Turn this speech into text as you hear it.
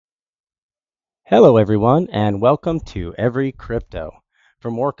Hello, everyone, and welcome to Every Crypto. For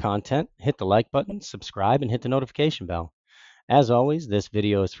more content, hit the like button, subscribe, and hit the notification bell. As always, this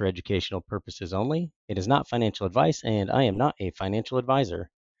video is for educational purposes only. It is not financial advice, and I am not a financial advisor.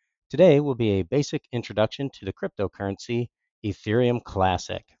 Today will be a basic introduction to the cryptocurrency Ethereum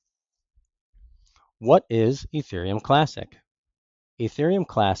Classic. What is Ethereum Classic? Ethereum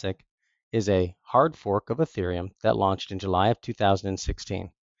Classic is a hard fork of Ethereum that launched in July of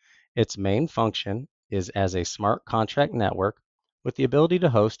 2016. Its main function is as a smart contract network with the ability to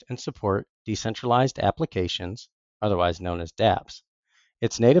host and support decentralized applications, otherwise known as dApps.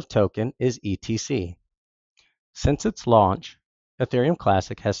 Its native token is ETC. Since its launch, Ethereum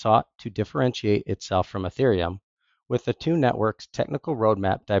Classic has sought to differentiate itself from Ethereum, with the two networks' technical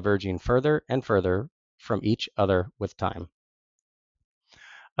roadmap diverging further and further from each other with time.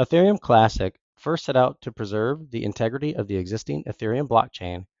 Ethereum Classic first set out to preserve the integrity of the existing Ethereum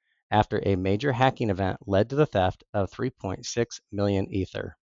blockchain after a major hacking event led to the theft of 3.6 million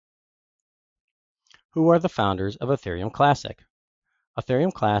Ether. Who are the founders of Ethereum Classic?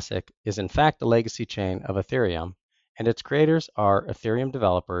 Ethereum Classic is in fact the legacy chain of Ethereum, and its creators are Ethereum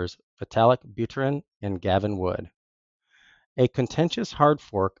developers Vitalik Buterin and Gavin Wood. A contentious hard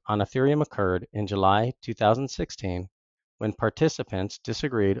fork on Ethereum occurred in July 2016 when participants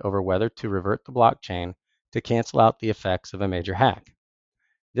disagreed over whether to revert the blockchain to cancel out the effects of a major hack.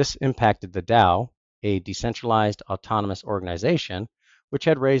 This impacted the DAO, a decentralized autonomous organization, which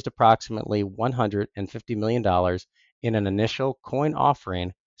had raised approximately $150 million in an initial coin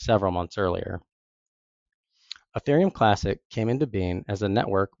offering several months earlier. Ethereum Classic came into being as a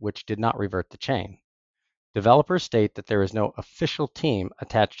network which did not revert the chain. Developers state that there is no official team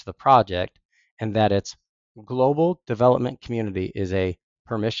attached to the project and that its global development community is a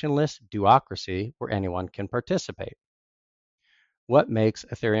permissionless duocracy where anyone can participate. What makes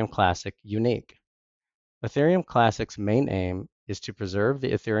Ethereum Classic unique? Ethereum Classic's main aim is to preserve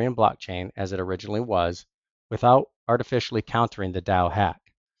the Ethereum blockchain as it originally was without artificially countering the DAO hack.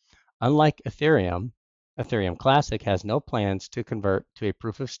 Unlike Ethereum, Ethereum Classic has no plans to convert to a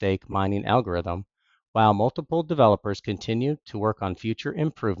proof-of-stake mining algorithm, while multiple developers continue to work on future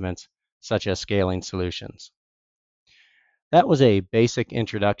improvements such as scaling solutions. That was a basic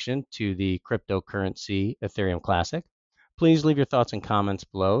introduction to the cryptocurrency Ethereum Classic. Please leave your thoughts and comments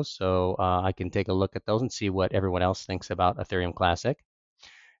below so I can take a look at those and see what everyone else thinks about Ethereum Classic.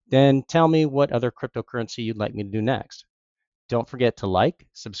 Then tell me what other cryptocurrency you'd like me to do next. Don't forget to like,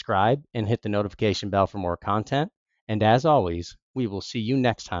 subscribe, and hit the notification bell for more content. And as always, we will see you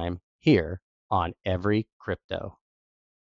next time here on Every Crypto.